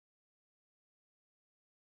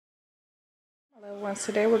Hello, once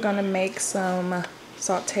today we're going to make some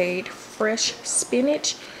sauteed fresh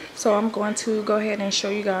spinach. So I'm going to go ahead and show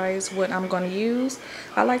you guys what I'm going to use.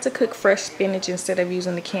 I like to cook fresh spinach instead of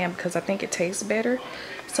using the can because I think it tastes better.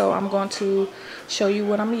 So I'm going to show you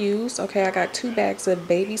what I'm going to use. Okay, I got 2 bags of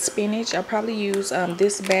baby spinach. I'll probably use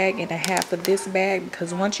this bag and a half of this bag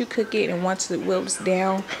because once you cook it and once it wilts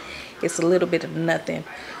down, it's a little bit of nothing.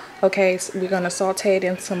 Okay, so we're going to saute it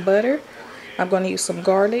in some butter. I'm going to use some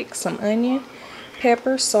garlic, some onion,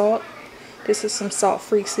 pepper, salt. This is some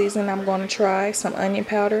salt-free seasoning I'm going to try. Some onion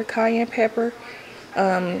powder, cayenne pepper.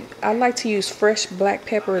 I like to use fresh black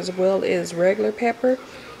pepper as well as regular pepper.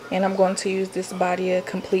 And I'm going to use this Badia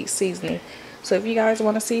complete seasoning. So if you guys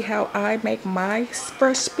want to see how I make my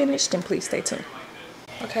fresh spinach, then please stay tuned.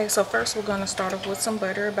 Okay, so first we're going to start off with some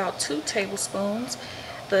butter, about 2 tablespoons.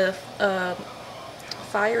 The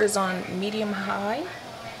fire is on medium high.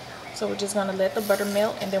 So we're just going to let the butter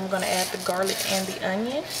melt, and then we're going to add the garlic and the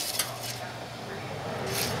onion.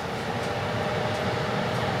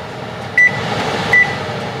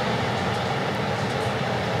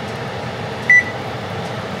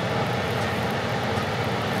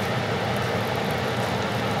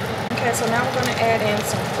 Okay, so now we're going to add in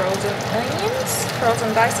some frozen onions,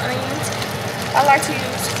 frozen diced onions. I like to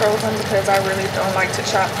use frozen because I really don't like to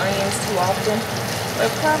chop onions too often. But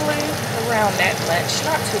probably around that much,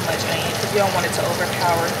 not too much onion because you don't want it to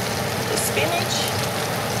overpower the spinach.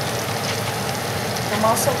 I'm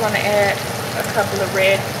also going to add a couple of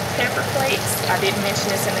red pepper flakes. I didn't mention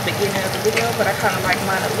this in the beginning of the video, but I kind of like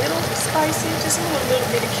mine a little spicy, just a little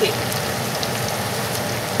bit of kick.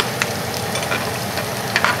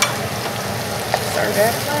 Stir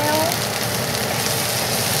that around.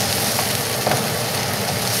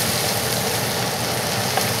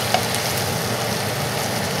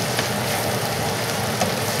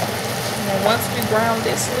 Once we brown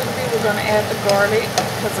this a little bit, we're going to add the garlic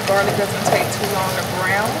because the garlic doesn't take too long to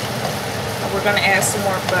brown. And we're going to add some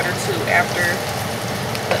more butter too after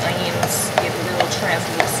the onions get a little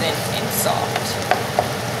translucent and soft.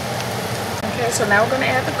 Okay, so now we're going to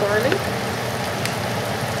add the garlic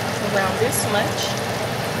around this much.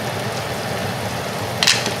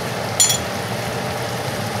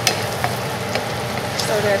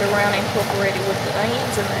 Stir that around, incorporate it with the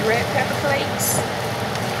onions and the red pepper flakes.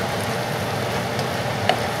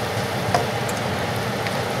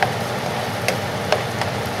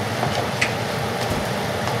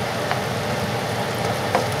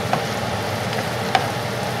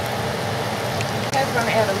 We're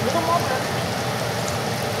going to add a little more butter.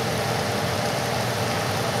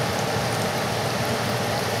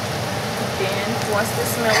 Then, once this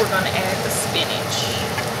melts, we're going to add the spinach.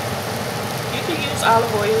 You can use olive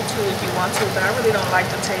oil too if you want to, but I really don't like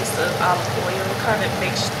the taste of olive oil. It kind of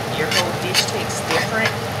makes your whole dish taste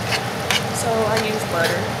different. So I use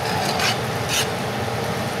butter.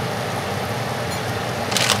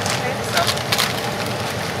 Okay, so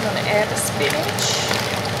I'm going to add the spinach.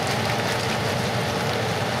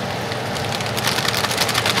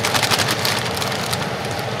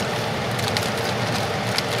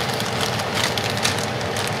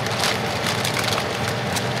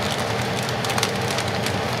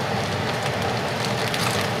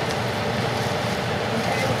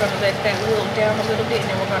 We're going to let that wilt down a little bit, and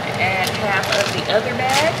then we're going to add half of the other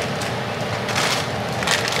bag.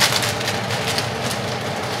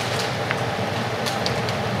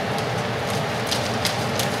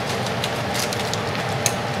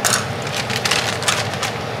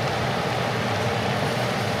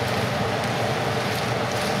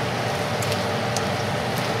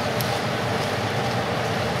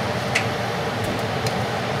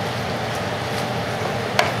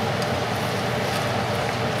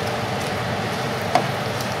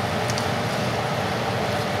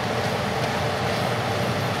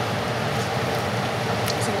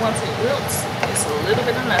 Once it wilts, it's a little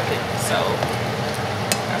bit of nothing, so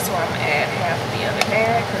that's why I'm going to add half of the other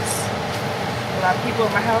bag because a lot of people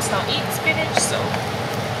in my house don't eat spinach, so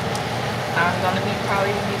I'm going to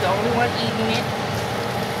probably be the only one eating it.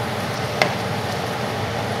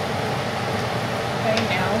 Okay,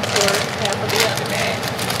 now for half of the other bag.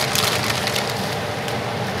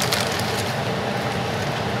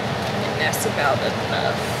 And that's about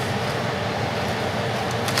enough.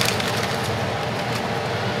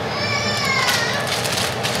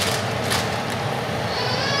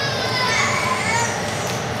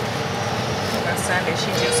 Sunday,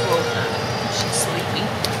 she just woke up. She's sleepy.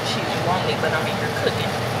 She didn't want me, but I'm in here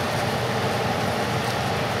cooking.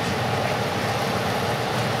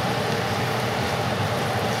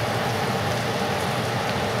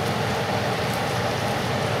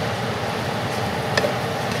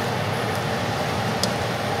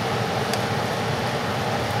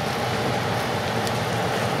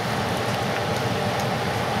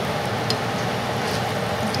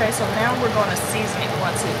 Okay, so now we're going to season it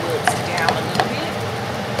once it wilts down a little bit.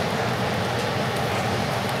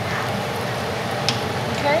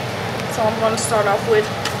 Okay, so I'm going to start off with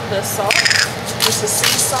the salt. This is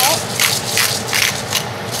sea salt.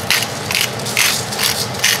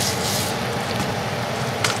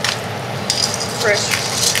 Fresh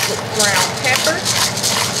ground pepper.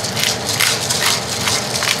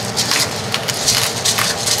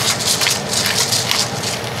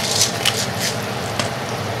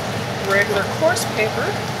 Regular coarse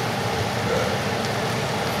pepper.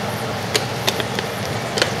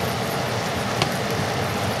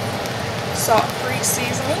 Salt-free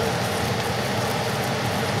seasoning.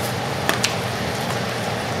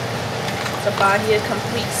 The Body of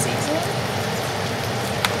Complete seasoning.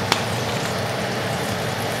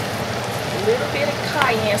 A little bit of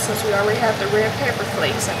cayenne since we already have the red pepper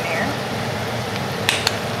flakes in there.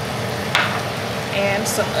 And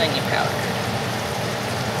some onion powder.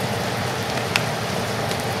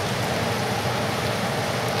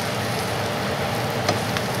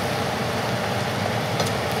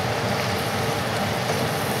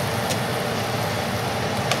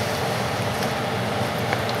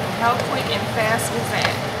 How quick and fast is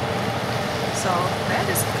that? So that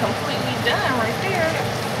is completely done right there.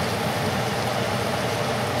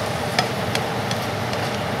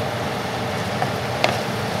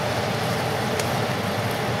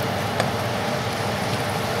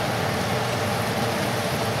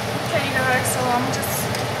 Okay, you guys, so I'm just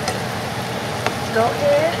go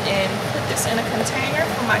ahead and put this in a container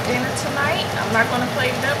for my dinner tonight. I'm not going to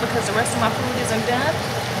plate it up because the rest of my food isn't done.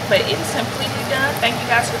 But it is completely done. Thank you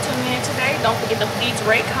guys for tuning in today. Don't forget to please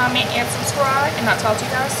rate, comment, and subscribe. And I'll talk to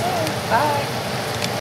you guys soon. Bye.